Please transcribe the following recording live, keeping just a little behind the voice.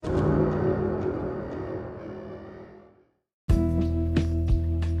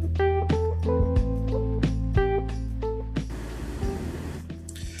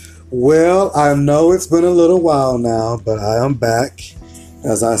Well, I know it's been a little while now, but I am back,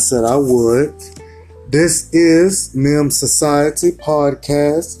 as I said I would. This is Mims Society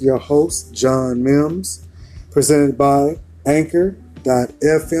Podcast, your host, John Mims, presented by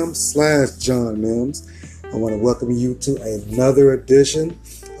Anchor.fm/John Mims. I want to welcome you to another edition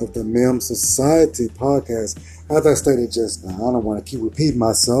of the Mims Society Podcast. As I stated just now, I don't want to keep repeating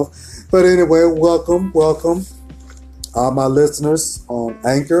myself, but anyway, welcome. All my listeners on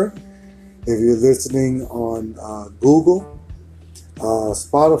Anchor, if you're listening on Google,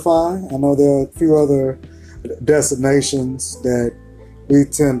 Spotify, I know there are a few other destinations that we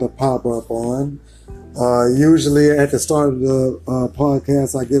tend to pop up on. Usually at the start of the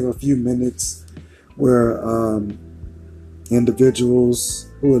podcast, I give a few minutes where individuals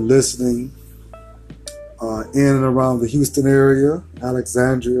who are listening in and around the Houston area,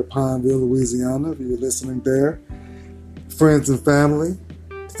 Alexandria, Pineville, Louisiana, if you're listening there, friends and family,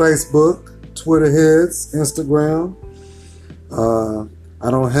 Facebook, Twitter heads, Instagram. I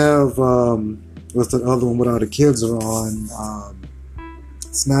don't have, what's the other one where all the kids are on,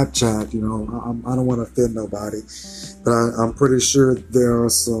 Snapchat, you know. I don't want to offend nobody, but I'm pretty sure there are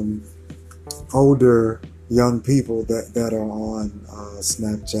some older young people that are on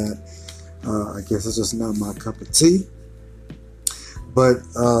Snapchat. I guess it's just not my cup of tea. But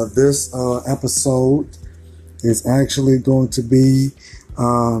this episode is actually going to be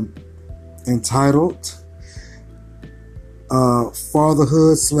entitled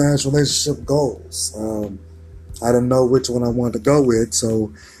Fatherhood/Relationship Goals. I didn't know which one I wanted to go with,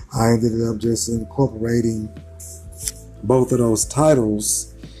 so I ended up just incorporating both of those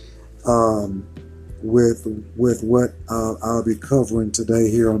titles with what I'll be covering today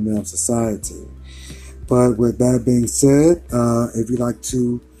here on Mims Society. But with that being said, if you'd like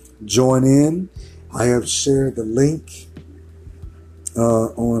to join in, I have shared the link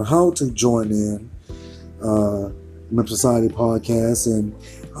on how to join in Mims Society Podcast and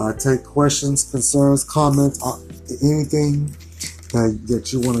take questions, concerns, comments, anything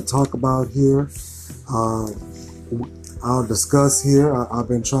that you want to talk about here. I'll discuss here. I've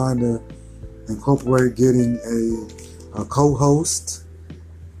been trying to incorporate getting a co-host,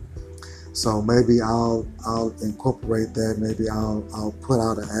 so maybe I'll incorporate that. Maybe I'll put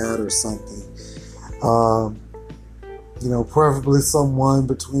out an ad or something. Preferably someone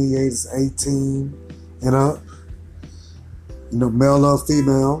between the ages 18 and up. Male or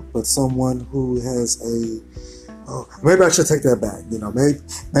female, but someone who has maybe I should take that back.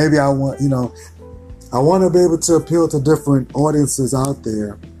 Maybe I want to be able to appeal to different audiences out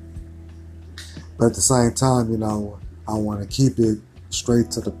there, but at the same time, I want to keep it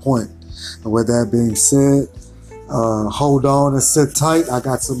straight to the point. And with that being said, hold on and sit tight. I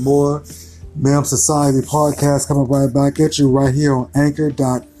got some more Mims Society Podcast coming right back at you right here on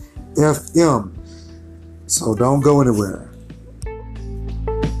Anchor.fm. So don't go anywhere.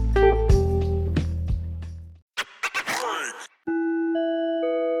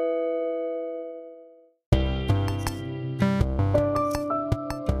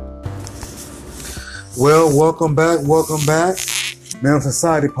 Well, welcome back. Mims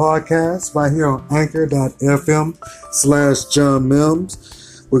Society Podcast right here on Anchor.fm/John Mims.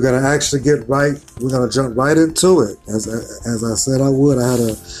 We're going to actually we're going to jump right into it. As I said I would, I had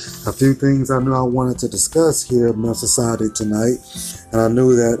a few things I knew I wanted to discuss here at Mims Society tonight. And I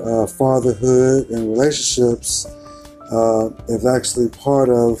knew that fatherhood and relationships is actually part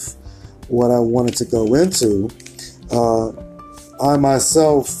of what I wanted to go into. I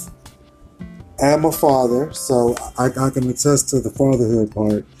myself am a father, so I can attest to the fatherhood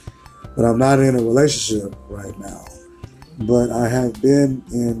part, but I'm not in a relationship right now. But I have been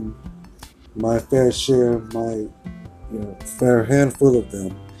in my fair share, fair handful of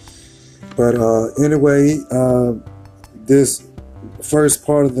them. But anyway, this first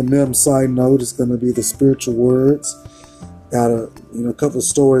part of the Mims side note is going to be the spiritual words. Got a couple of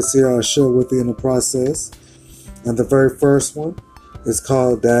stories here I'll share with you in the process. And the very first one is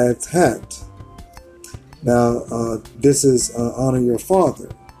called Dad's Hat. Now, this is honor your father,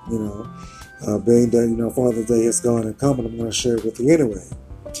 being that, Father's Day has gone and come, and I'm going to share it with you anyway.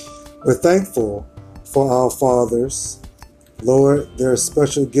 We're thankful for our fathers. Lord, there are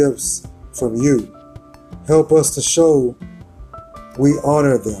special gifts from you. Help us to show we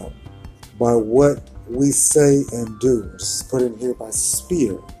honor them by what we say and do. Just put in here by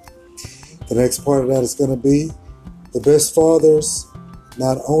spirit. The next part of that is going to be the best fathers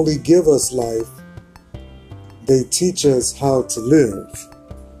not only give us life, they teach us how to live.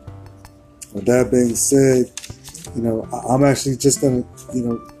 With that being said, I'm actually just going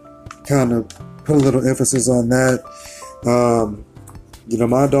to, kind of put a little emphasis on that.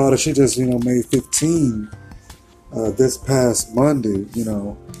 My daughter, she just, made 15 this past Monday.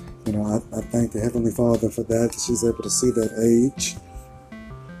 I thank the Heavenly Father for that she's able to see that age.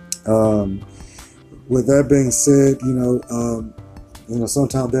 With that being said,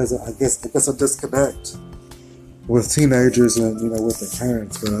 sometimes there's I guess a disconnect with teenagers and with their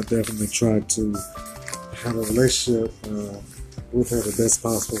parents, but I definitely try to have a relationship with her the best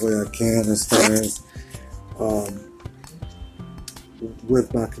possible way I can, as far as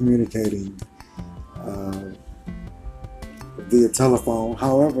with my communicating via telephone.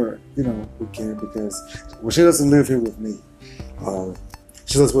 However, we can, because she doesn't live here with me.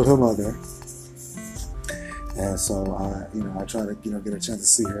 She lives with her mother, and so I try to get a chance to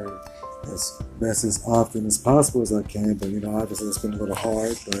see her as often as possible as I can. But obviously it's been a little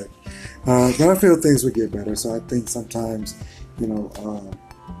hard, but I feel things will get better. So I think sometimes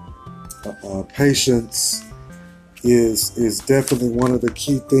patience is definitely one of the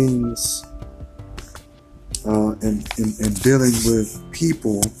key things in dealing with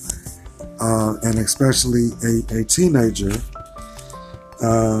people, and especially a teenager,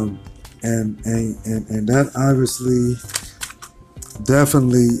 and that obviously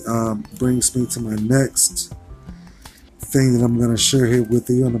definitely brings me to my next thing that I'm going to share here with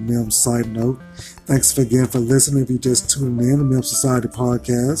you on the MIM side note. Thanks again for listening. If you just tuned in, the MIM Society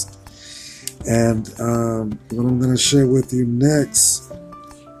podcast. And what I'm going to share with you next,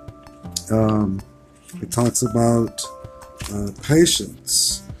 it talks about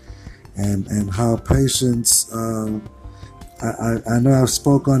patience and how patience, I know I've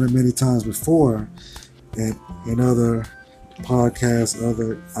spoke on it many times before in other podcasts,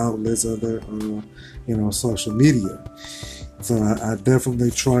 other outlets, other social media. So I definitely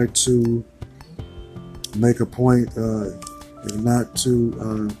try to make a point not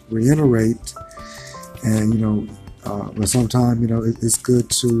to reiterate, and but sometimes it's good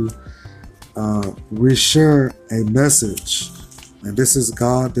to reshare a message, and this is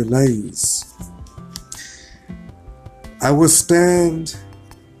God delays. I will stand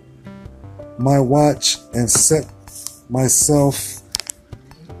my watch and set myself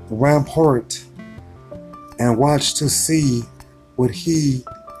rampart and watch to see what he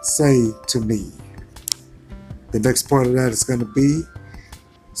say to me. The next part of that is going to be,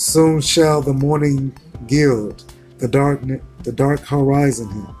 soon shall the morning gild the dark horizon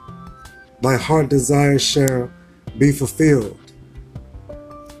him. Thy heart desire shall be fulfilled.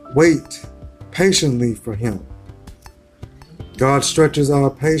 Wait patiently for him. God stretches our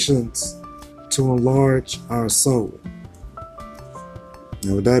patience to enlarge our soul.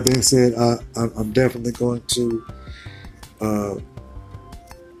 Now, with that being said, I'm definitely going to,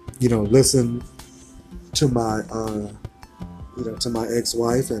 listen to my, to my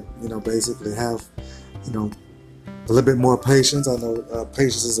ex-wife, and basically have, a little bit more patience. I know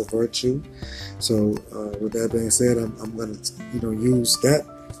patience is a virtue. So, with that being said, I'm going to, use that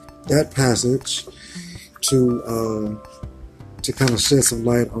passage to kind of shed some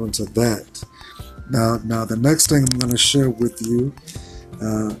light onto that. Now, the next thing I'm going to share with you,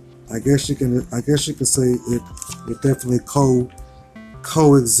 I guess you can say it definitely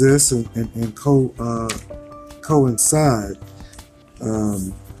coexists and coincide.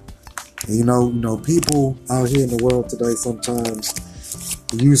 People out here in the world today sometimes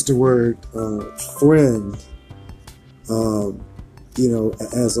use the word friend,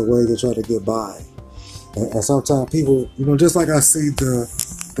 as a way to try to get by. And sometimes people, just like I see the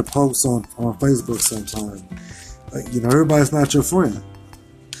posts on Facebook sometimes, everybody's not your friend.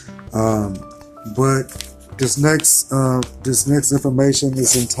 But this next information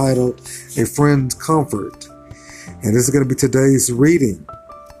is entitled "A Friend's Comfort," and this is going to be today's reading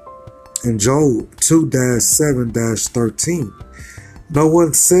in Job 2-7-13. No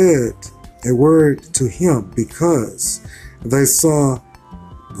one said a word to him because they saw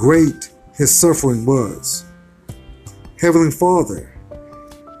great his suffering was. Heavenly Father,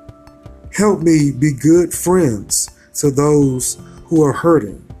 help me be good friends to those who are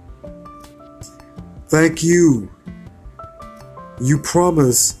hurting. Thank you. You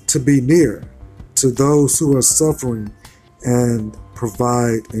promise to be near to those who are suffering and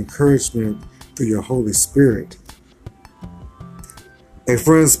provide encouragement through your Holy Spirit. A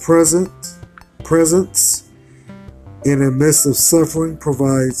friend's presence in the midst of suffering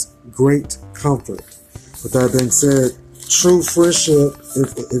provides great comfort. With that being said, true friendship,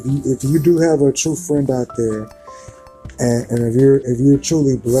 if you do have a true friend out there, and if you're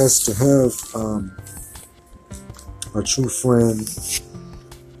truly blessed to have a true friend,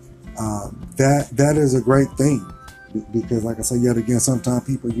 that is a great thing, because like I said yet again, sometimes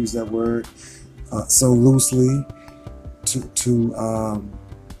people use that word so loosely to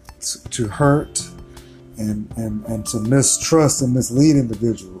hurt and to mistrust and mislead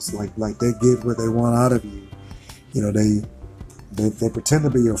individuals. Like they get what they want out of you. You know, they pretend to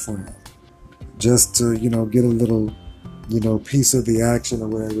be your friend just to, get a little, piece of the action or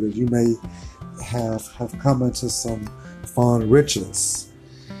whatever that you may have come into some fond riches.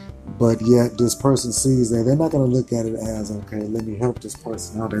 But yet this person sees that they're not going to look at it as, okay, let me help this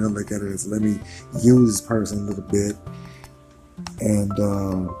person out. They're going to look at it as, let me use this person a little bit and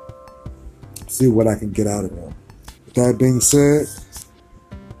see what I can get out of them. With that being said,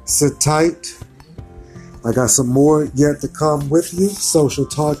 sit tight. I got some more yet to come with you. Social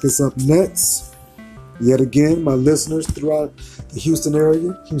Talk is up next. Yet again, my listeners throughout the Houston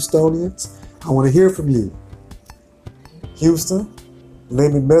area, Houstonians, I want to hear from you. Houston,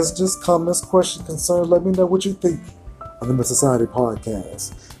 leave me messages, comments, questions, concerns. Let me know what you think of the Men's Society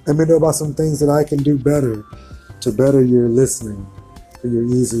podcast. Let me know about some things that I can do better to better your listening for your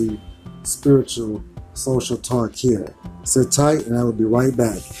easy spiritual social talk here. Sit tight and I will be right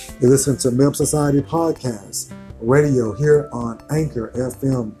back. You're listening to Men's Society podcast radio here on Anchor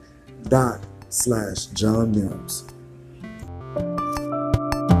FM /John Mims.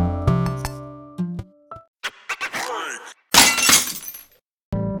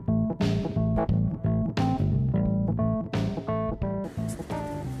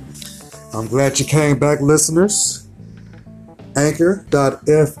 I'm glad you came back, listeners.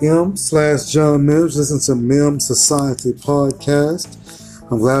 Anchor.fm /John Mims. Listen to Mims Society podcast.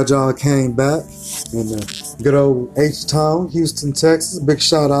 I'm glad y'all came back in the good old H-Town, Houston, Texas. Big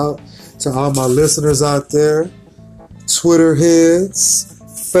shout out to all my listeners out there. Twitter heads,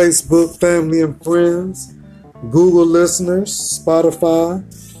 Facebook family and friends, Google listeners, Spotify.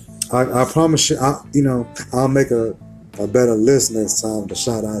 I promise you, I'll make a better list next time to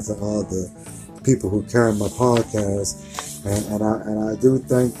shout out to all the people who carry my podcast. And I do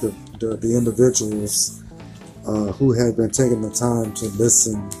thank the individuals who have been taking the time to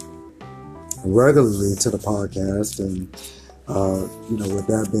listen regularly to the podcast. And, with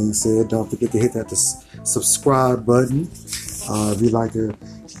that being said, don't forget to hit that subscribe button. If you'd like to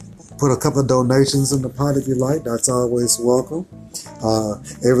put a couple of donations in the pot if you like, that's always welcome.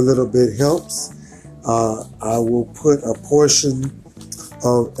 Every little bit helps. I will put a portion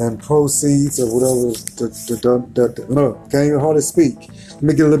and proceeds or whatever can't even hardly speak. Let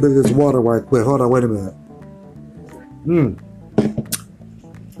me get a little bit of this water right quick. Hold on, wait a minute. I'm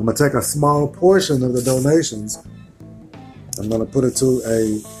gonna take a small portion of the donations. I'm gonna put it to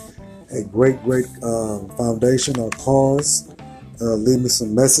a great foundation or cause. Leave me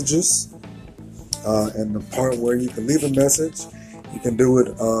some messages. And the part where you can leave a message, you can do it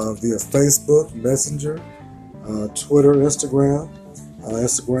via Facebook, Messenger, Twitter, Instagram. I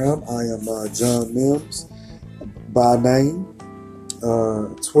am John Mims by name.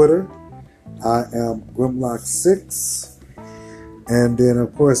 Twitter, I am Grimlock6. And then,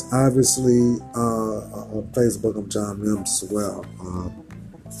 of course, obviously, on Facebook, I'm John Mims as well.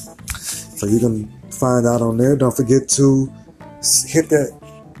 So you can find out on there. Don't forget to hit that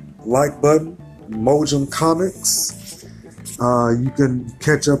like button, Mojum Comics. You can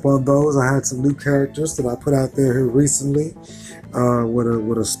catch up on those. I had some new characters that I put out there here recently.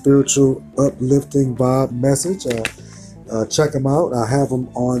 With a spiritual uplifting vibe message. Check them out. I have them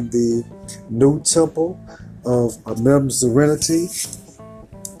on the new Temple of Mims Serenity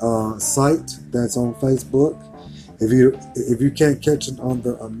site that's on Facebook. If you can't catch it on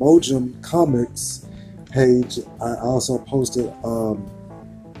the Mojum Comics page, I also posted on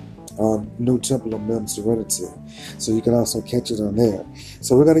New Temple of Mims Serenity, so you can also catch it on there.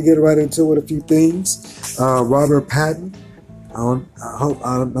 So we're gonna get right into it. A few things. Robert Pattinson. I don't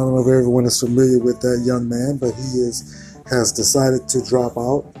know if everyone is familiar with that young man, but he has decided to drop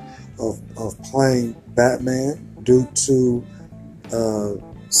out of playing Batman due to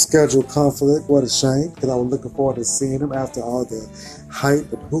schedule conflict. What a shame, because I was looking forward to seeing him after all the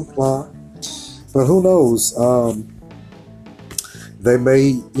hype and hoopla. But who knows? They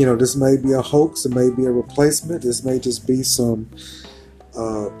may, this may be a hoax. It may be a replacement. This may just be some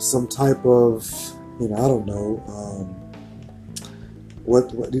type of, I don't know.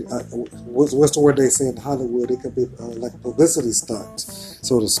 What's the word they say in Hollywood? It could be like a publicity stunt,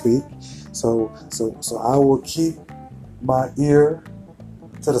 so to speak. So I will keep my ear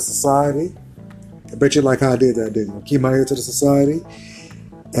to the society. I bet you like how I did that, didn't you? Keep my ear to the society,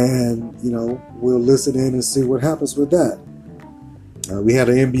 and we'll listen in and see what happens with that. We had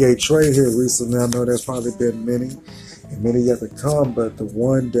an NBA trade here recently. I know there's probably been many yet to come, but the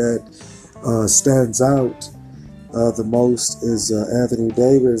one that stands out the most is Anthony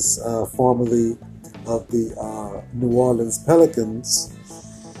Davis, formerly of the New Orleans Pelicans,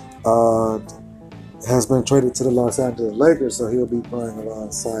 has been traded to the Los Angeles Lakers, so he'll be playing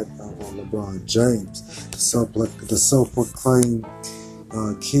alongside LeBron James, the self-proclaimed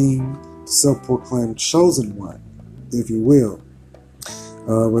king, self-proclaimed chosen one, if you will.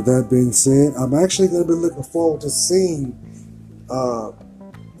 With that being said, I'm actually going to be looking forward to seeing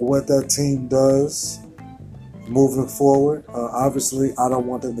what that team does moving forward. Obviously, I don't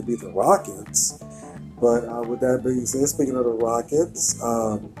want them to be the Rockets, but with that being said, speaking of the Rockets,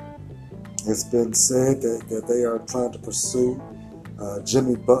 it's been said that they are trying to pursue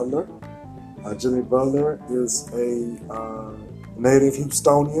Jimmy Butler. Jimmy Butler is a native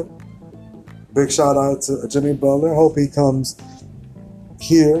Houstonian. Big shout out to Jimmy Butler. Hope he comes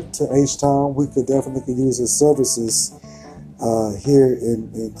here to H-Town. We could definitely use his services here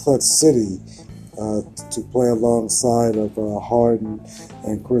in Clutch City to play alongside of Harden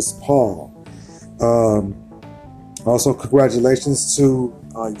and Chris Paul. Also, congratulations to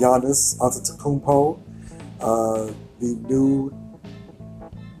Giannis Antetokounmpo, the new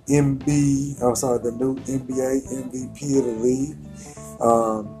NBA MVP of the league.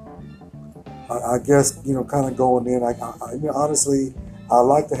 I guess, kind of going in. Honestly, I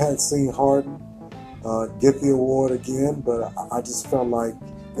like to have seen Harden get the award again, but I just felt like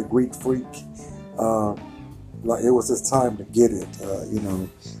the Greek Freak, like it was his time to get it,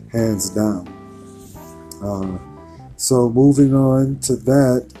 hands down. So moving on to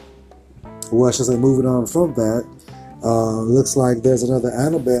that, well, I should say moving on from that, looks like there's another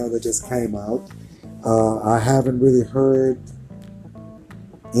Annabelle that just came out. I haven't really heard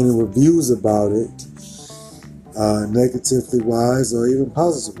any reviews about it, negatively wise or even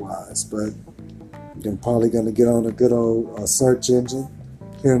positive wise, but I'm probably going to get on a good old search engine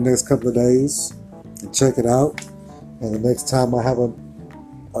here in the next couple of days and check it out. And the next time I have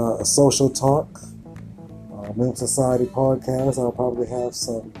a social talk, Mental Society podcast, I'll probably have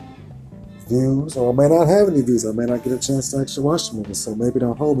some views, or I may not have any views. I may not get a chance to actually watch the movie, so maybe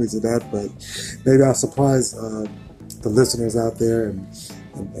don't hold me to that, but maybe I'll surprise the listeners out there and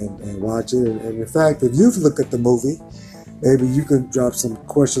watch it. And in fact, if you've looked at the movie, maybe you can drop some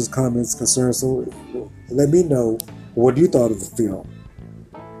questions, comments, concerns. So let me know what you thought of the film.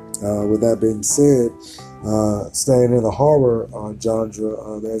 With that being said, staying in the horror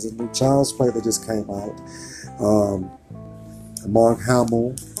genre, there's a new Child's Play that just came out. Mark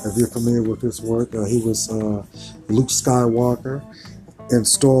Hamill, if you're familiar with his work, he was Luke Skywalker in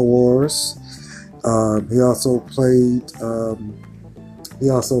Star Wars. He also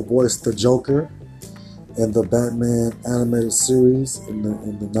voiced the Joker in the Batman animated series in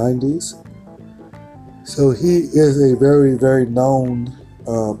the 90s. So he is a very, very known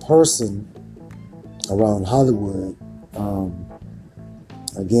person around Hollywood.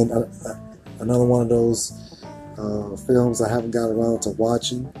 Again, another one of those films I haven't got around to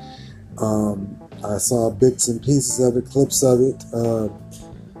watching. I saw bits and pieces of it, clips of it.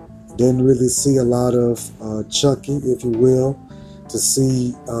 Didn't really see a lot of Chucky, if you will, to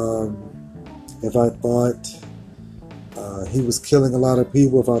see if I thought he was killing a lot of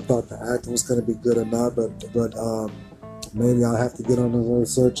people, if I thought the acting was going to be good or not. But maybe I'll have to get on another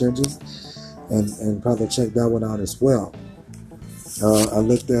search engine and probably check that one out as well. I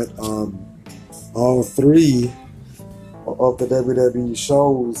looked at all three of the WWE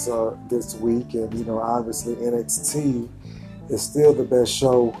shows this week, and obviously NXT is still the best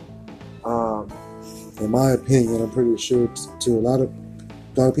show, in my opinion. I'm pretty sure to a lot of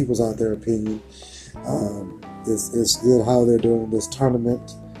people's out there opinion. It's good how they're doing this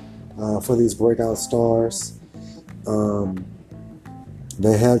tournament for these breakout stars.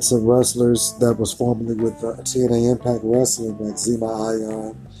 They had some wrestlers that was formerly with TNA Impact Wrestling, like Zema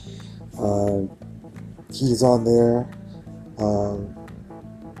Ion. He's on there.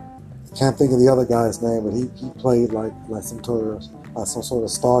 Can't think of the other guy's name, but he played like some sort of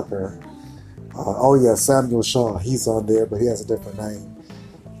stalker. Samuel Shaw. He's on there, but he has a different name.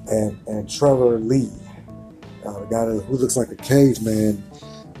 And Trevor Lee, the guy who looks like a caveman,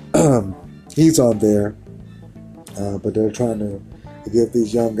 he's on there. But they're trying to give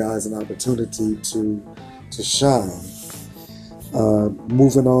these young guys an opportunity to shine.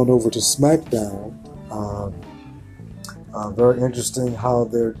 Moving on over to SmackDown. Very interesting how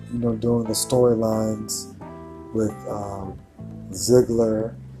they're doing the storylines with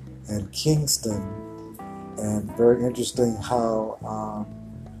Ziggler and Kingston, and very interesting how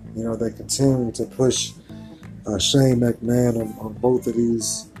they continue to push Shane McMahon on both of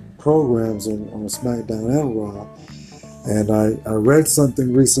these programs on SmackDown and Raw. And I read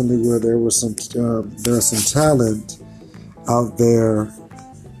something recently where there's some talent out there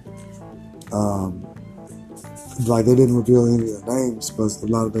like they didn't reveal any of the names, but a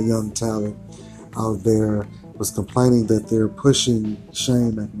lot of the young talent out there was complaining that they're pushing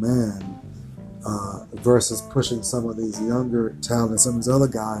Shane McMahon versus pushing some of these younger talents, some of these other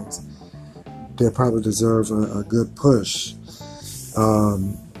guys. They probably deserve a good push.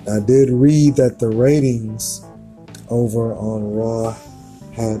 I did read that the ratings over on Raw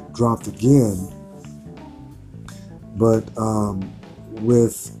had dropped again, but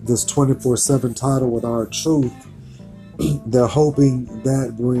with this 24/7 title with R-Truth, they're hoping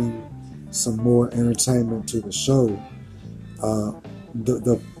that bring some more entertainment to the show.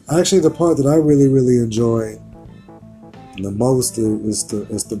 Actually, the part that I really enjoy the most is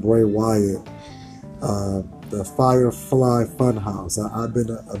the Bray Wyatt, the Firefly Funhouse. I've been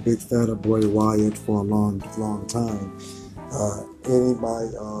a big fan of Bray Wyatt for a long time. Any of my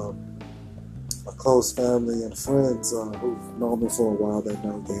close family and friends who've known me for a while, they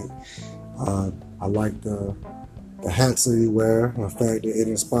know that I like the hats that he wear. In fact, it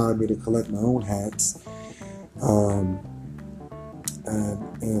inspired me to collect my own hats.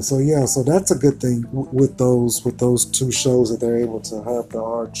 And so yeah, so that's a good thing with those two shows, that they're able to have the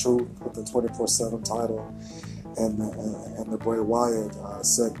R-Truth with the 24/7 title and the Bray Wyatt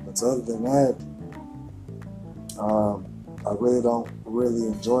segments. Other than that, I really don't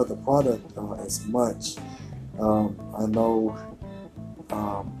enjoy the product as much. I know,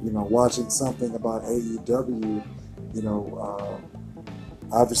 watching something about AEW,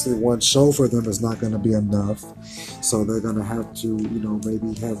 obviously one show for them is not going to be enough, so they're going to have to,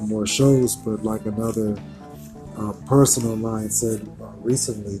 maybe have more shows. But like another person online said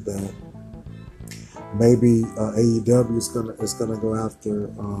recently, that maybe AEW is gonna go after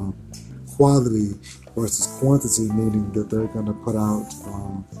quality versus quantity, meaning that they're going to put out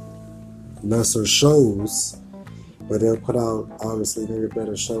lesser shows, but they'll put out obviously maybe a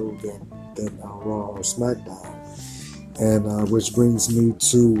better show than Raw or SmackDown. And which brings me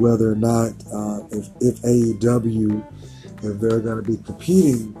to whether or not if AEW, if they're going to be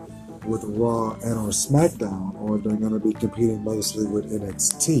competing with Raw and or SmackDown, or they're going to be competing mostly with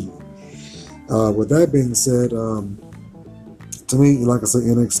NXT. With that being said, to me, like I said,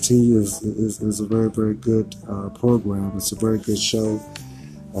 NXT is a very good program. It's a very good show.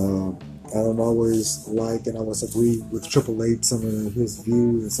 I don't always like and always agree with Triple H, some of his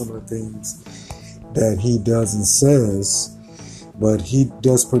views and some of the things that he does and says, but he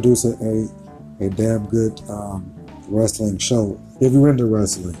does produce a damn good wrestling show if you're into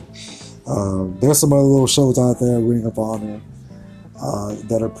wrestling. There's some other little shows out there, Ring of Honor,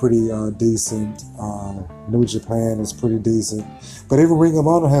 that are pretty decent. New Japan is pretty decent, but even Ring of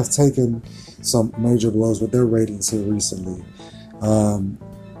Honor has taken some major blows with their ratings here recently.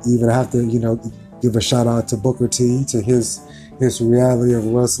 Even have to give a shout out to Booker T, to his Reality of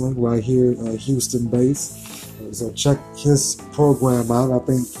Wrestling right here, Houston based. So check his program out. I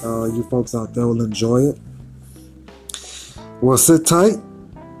think you folks out there will enjoy it. Well, sit tight.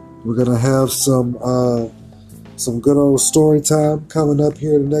 We're gonna have some good old story time coming up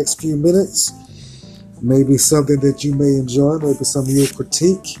here in the next few minutes. Maybe something that you may enjoy, maybe some of your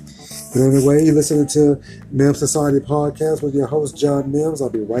critique. But anyway, you're listening to Mims Society Podcast with your host, John Mims. I'll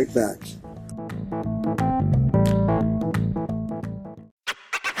be right back.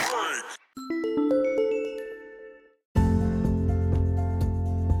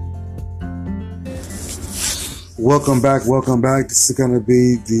 Welcome back. This is going to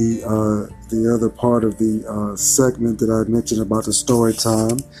be the other part of the segment that I mentioned about the story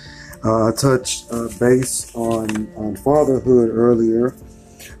time. I touched base on fatherhood earlier,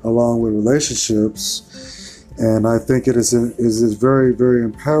 along with relationships, and I think it is very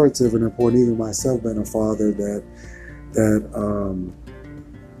imperative and important, even myself being a father, that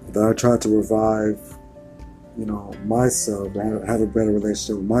I try to revive, myself, to have a better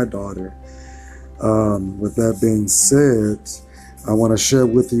relationship with my daughter. With that being said, I want to share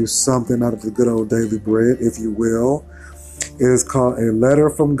with you something out of the good old daily bread, if you will. It is called A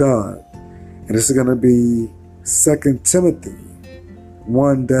Letter from God, and this is going to be 2 Timothy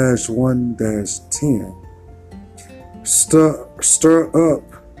 1-1-10. Stir up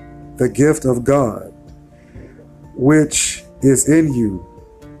the gift of God, which is in you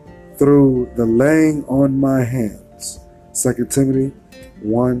through the laying on my hands. 2 Timothy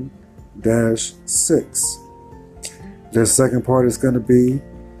 1-6. The second part is going to be,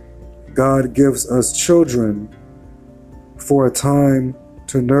 God gives us children for a time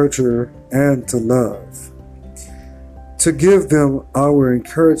to nurture and to love, to give them our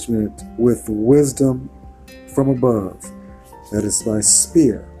encouragement with wisdom from above. That is my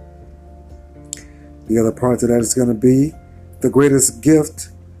spear. The other part of that is going to be, the greatest gift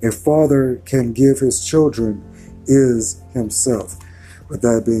a father can give his children is himself. With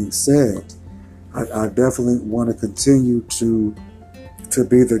that being said, I definitely want to continue to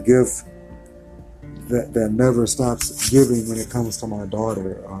be the gift that never stops giving when it comes to my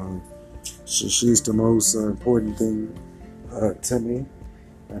daughter. She's the most important thing to me,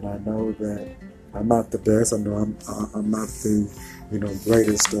 and I know that I'm not the best. I know I'm not the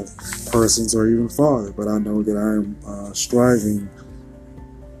greatest of persons or even father, but I know that I am striving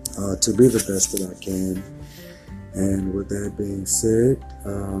to be the best that I can. And with that being said,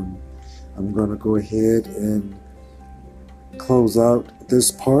 I'm going to go ahead and close out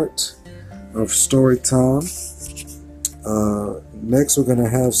this part of story time. Next, we're going to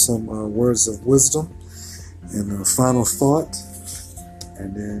have some words of wisdom and a final thought,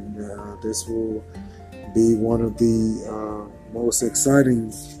 and then this will be one of the most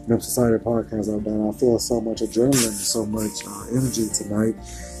exciting Memphis Society podcasts I've done. I feel so much adrenaline and so much energy tonight,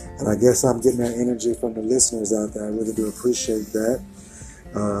 and I guess I'm getting that energy from the listeners out there. I really do appreciate that.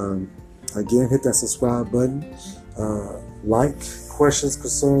 Again, hit that subscribe button, like, questions,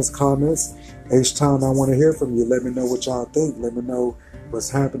 concerns, comments. H-Town, I want to hear from you. Let me know what y'all think. Let me know what's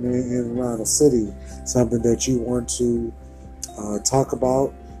happening in and around the city. Something that you want to talk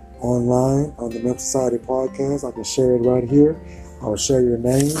about online on the Memphis Society podcast. I can share it right here. I'll share your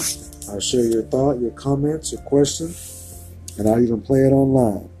name. I'll share your thought, your comments, your question, and I'll even play it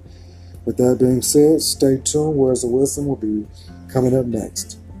online. With that being said, stay tuned. Words of Wisdom will be coming up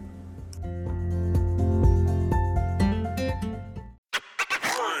next.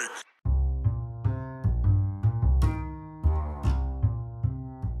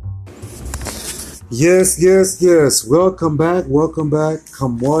 Yes. Welcome back.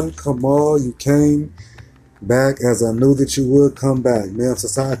 Come one, come all. You came back as I knew that you would come back. Memphis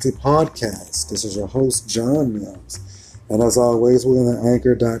Society Podcast. This is your host, John Mims. And as always, we're in the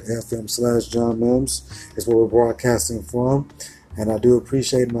anchor.fm/John Mims is where we're broadcasting from. And I do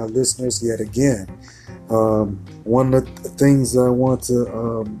appreciate my listeners yet again. One of the things that I want to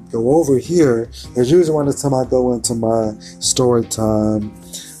go over here is usually when the time I go into my story time,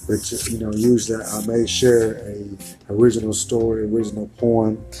 which, usually I may share a original story, original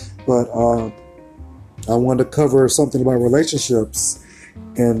poem, but I want to cover something about relationships,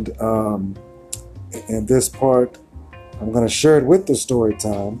 and in this part, I'm going to share it with the story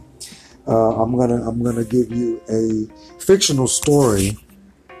time. I'm gonna give you a fictional story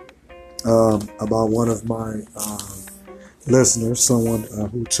about one of my listeners, someone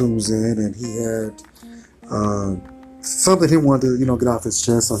who tunes in, and he had something he wanted to, get off his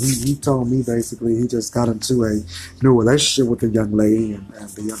chest. So he told me basically he just got into a new relationship with a young lady, and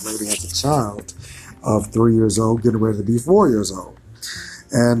the young lady has a child of 3 years old, getting ready to be 4 years old.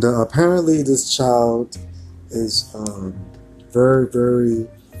 And apparently this child is very, very,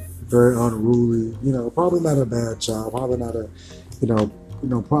 very unruly. Probably not a bad child. Probably not a,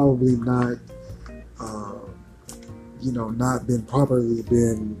 probably not, not properly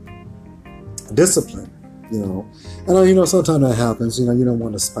been disciplined. And sometimes that happens. You don't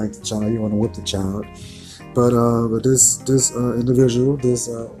want to spank the child, you want to whip the child. But this individual, this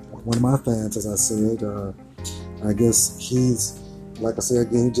one of my fans, as I said, I guess he's, like I said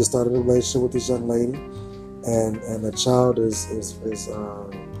again, he just started a relationship with this young lady, and the child is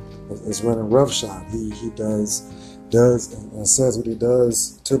running roughshod. He does and says what he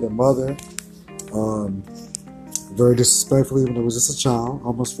does to the mother, very disrespectfully, even though it was just a child,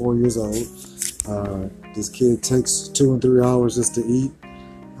 almost 4 years old. This kid takes 2 and 3 hours just to eat.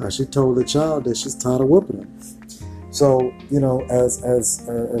 She told the child that she's tired of whooping him. So, as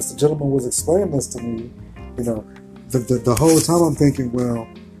the gentleman was explaining this to me, the whole time I'm thinking, well,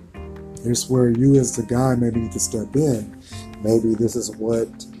 here's where you as the guy maybe need to step in. Maybe this is what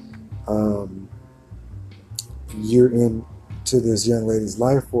you're into this young lady's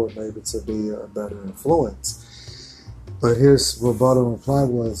life for, maybe to be a better influence. But his rebuttal reply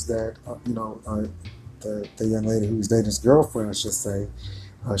was that, the young lady who was dating his girlfriend, I should say,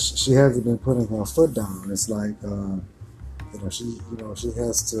 she hasn't been putting her foot down. It's like, she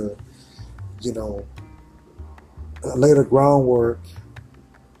has to, lay the groundwork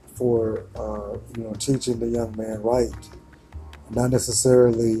for, teaching the young man right. Not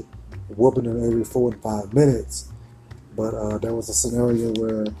necessarily whooping him every 4 and 5 minutes, but there was a scenario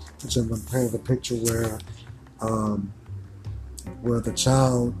where the gentleman painted a picture where the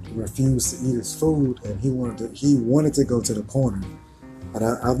child refused to eat his food, and he wanted to go to the corner. And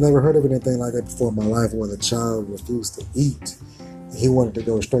I've never heard of anything like that before in my life, where the child refused to eat. He wanted to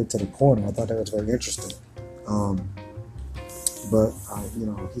go straight to the corner. I thought that was very interesting. But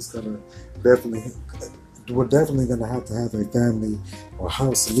he's we're definitely gonna have to have a family or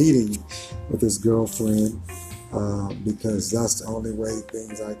house meeting with his girlfriend because that's the only way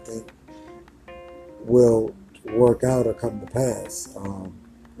things, I think, will work out or come to pass.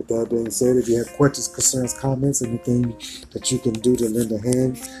 With that being said, if you have questions, concerns, comments, anything that you can do to lend a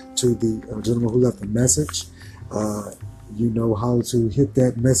hand to the gentleman who left a message, you know how to hit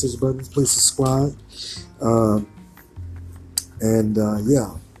that message button. Please subscribe.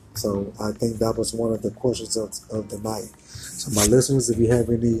 Yeah, so I think that was one of the questions of the night. So my listeners, if you have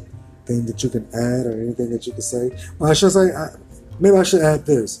anything that you can add or anything that you can say, well, I should say, maybe I should add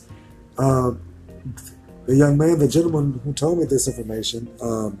this. The young man, the gentleman who told me this information,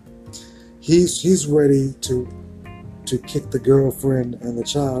 he's ready to kick the girlfriend and the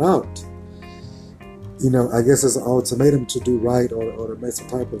child out. I guess it's an ultimatum to do right or to make some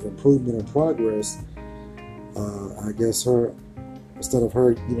type of improvement and progress. I guess instead of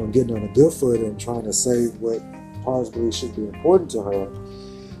her, getting on a good foot and trying to say what possibly should be important to her,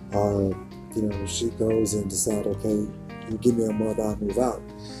 she goes and decides, okay, you give me a month, I'll move out.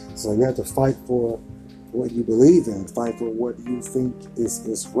 So you have to fight for what you believe in, fight for what you think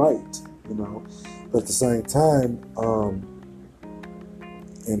is right, But at the same time,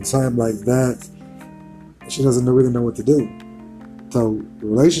 in time like that, she doesn't really know what to do. So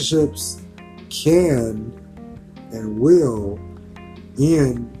relationships can and will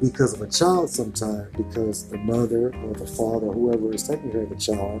end because of a child sometimes, because the mother or the father, whoever is taking care of the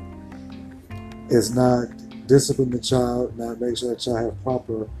child, is not disciplining the child, not making sure the child has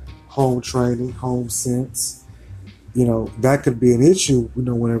proper home training, home sense. That could be an issue,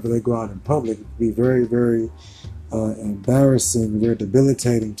 whenever they go out in public. It could be very, very embarrassing, very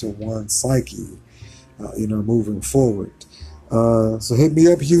debilitating to one's psyche, moving forward. So hit me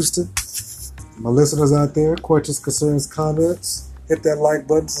up, Houston. My listeners out there, questions, concerns, comments, hit that like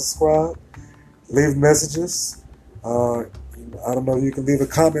button, subscribe, leave messages. I don't know if you can leave a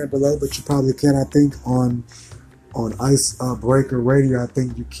comment below, but you probably can, I think, on Icebreaker Radio. I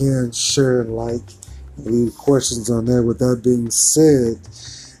think you can share and like and leave questions on there. With that being said,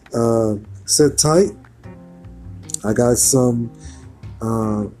 sit tight. I got some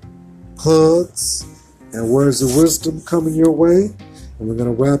plugs and words of wisdom coming your way, and we're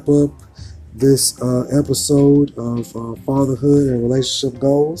going to wrap up this episode of fatherhood and relationship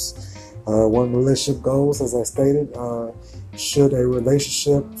goals. One relationship goals, as I stated, should a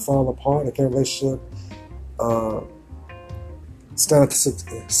relationship fall apart, if a relationship stand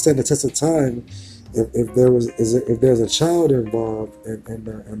the test of time, if there's a child involved and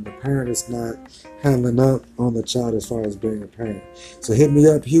the parent is not handling up on the child as far as being a parent. So hit me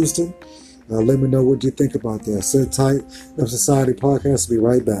up, Houston. Let me know what you think about that. Sit tight. Love Society Podcast will be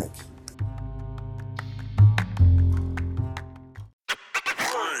right back.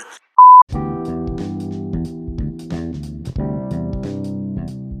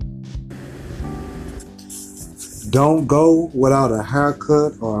 Don't go without a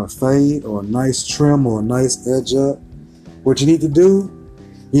haircut or a fade or a nice trim or a nice edge up. What you need to do,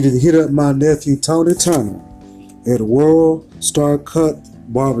 you need to hit up my nephew Tony Turner at World Star Cut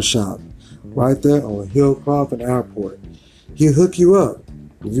Barbershop right there on Hillcroft and Airport. He'll hook you up.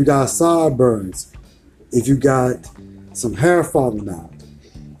 If you got sideburns, if you got some hair falling out,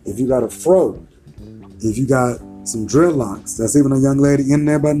 if you got a fro, if you got some dreadlocks, there's even a young lady in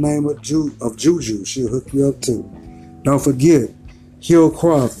there by the name of Juju. She'll hook you up too. Don't forget,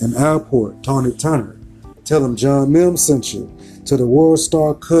 Hillcroft and Airport, Tony Turner. Tell him John Mims sent you to the World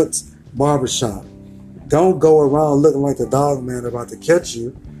Star Cuts Barbershop. Don't go around looking like the dog man about to catch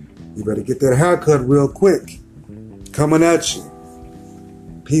you. You better get that haircut real quick. Coming at you.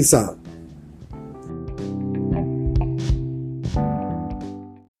 Peace out.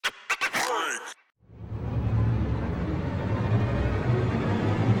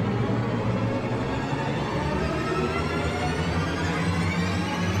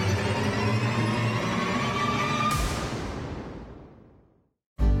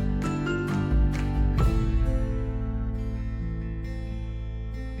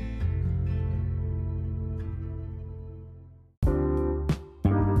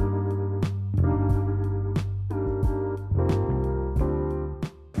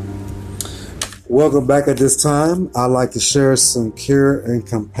 Welcome back. At this time, I'd like to share some care and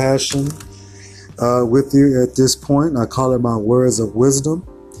compassion with you at this point. I call it my words of wisdom.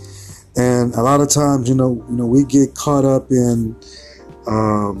 And a lot of times, we get caught up in,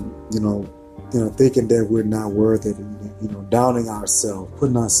 thinking that we're not worth it, and, downing ourselves,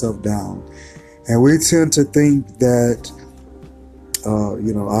 putting ourselves down. And we tend to think that,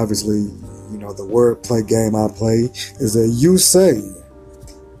 obviously, the wordplay game I play is that you say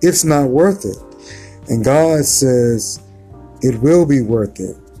it's not worth it. And God says it will be worth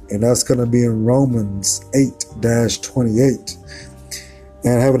it. And that's going to be in Romans 8-28.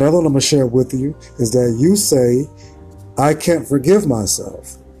 And I have another one I'm going to share with you, is that you say, I can't forgive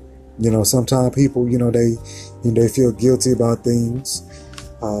myself. Sometimes people, they feel guilty about things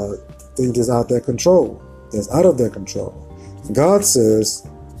that's out their control. That's out of their control. God says,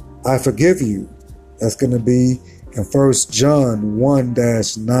 I forgive you. That's going to be in 1 John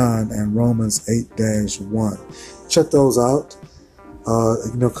 1-9 and Romans 8-1. Check those out.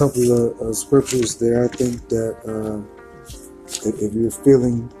 A couple of scriptures there. I think that if you're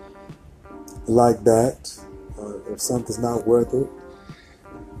feeling like that, if something's not worth it,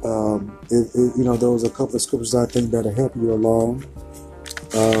 those are a couple of scriptures I think that'll help you along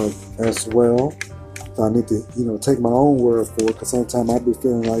as well. So I need to, take my own word for it, because sometimes I be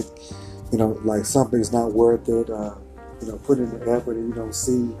feeling like, like something's not worth it. Put in the effort and you don't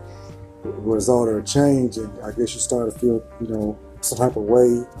see a result or a change, and I guess you start to feel, some type of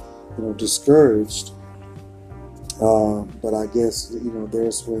way, discouraged. But I guess,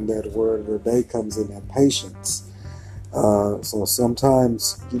 there's when that word of the day comes in, that patience. So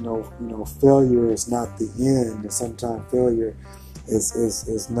sometimes, failure is not the end, and sometimes failure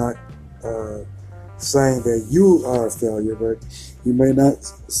is not saying that you are a failure, but you may not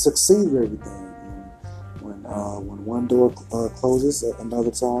succeed with everything. When one door closes, a lot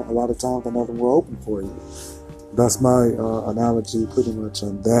of times another will open for you. That's my analogy pretty much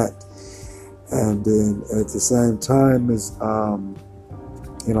on that. And then at the same time is,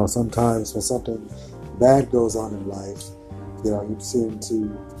 sometimes when something bad goes on in life, you tend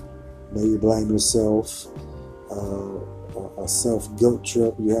to maybe blame yourself, a self-guilt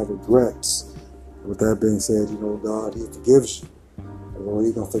trip, you have regrets. With that being said, God, He forgives you. Or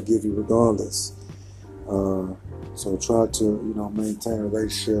He's going to forgive you regardless. So try to, maintain a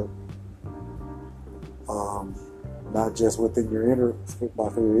relationship, not just within your inner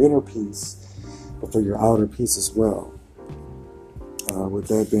peace, but for your outer peace as well. With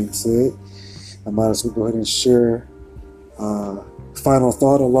that being said, I might as well go ahead and share final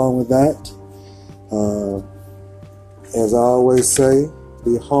thought along with that. As I always say,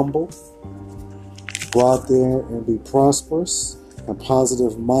 be humble. Go out there and be prosperous and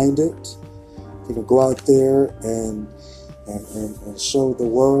positive minded. Go out there and show the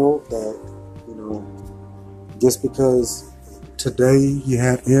world that, just because today you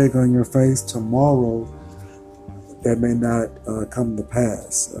have egg on your face, tomorrow that may not come to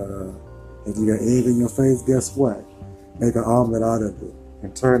pass. If you got egg in your face, guess what? Make an omelet out of it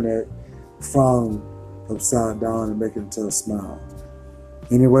and turn that frown upside down and make it into a smile.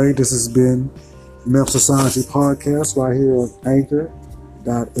 Anyway, this has been Mims Society Podcast right here on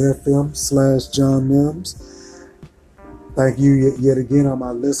Anchor.fm/John Mims. Thank you yet again, all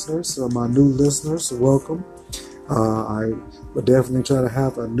my listeners, my new listeners. Welcome. I will definitely try to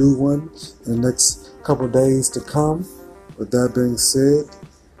have a new one in the next couple of days to come. With that being said,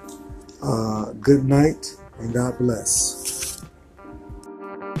 good night and God bless.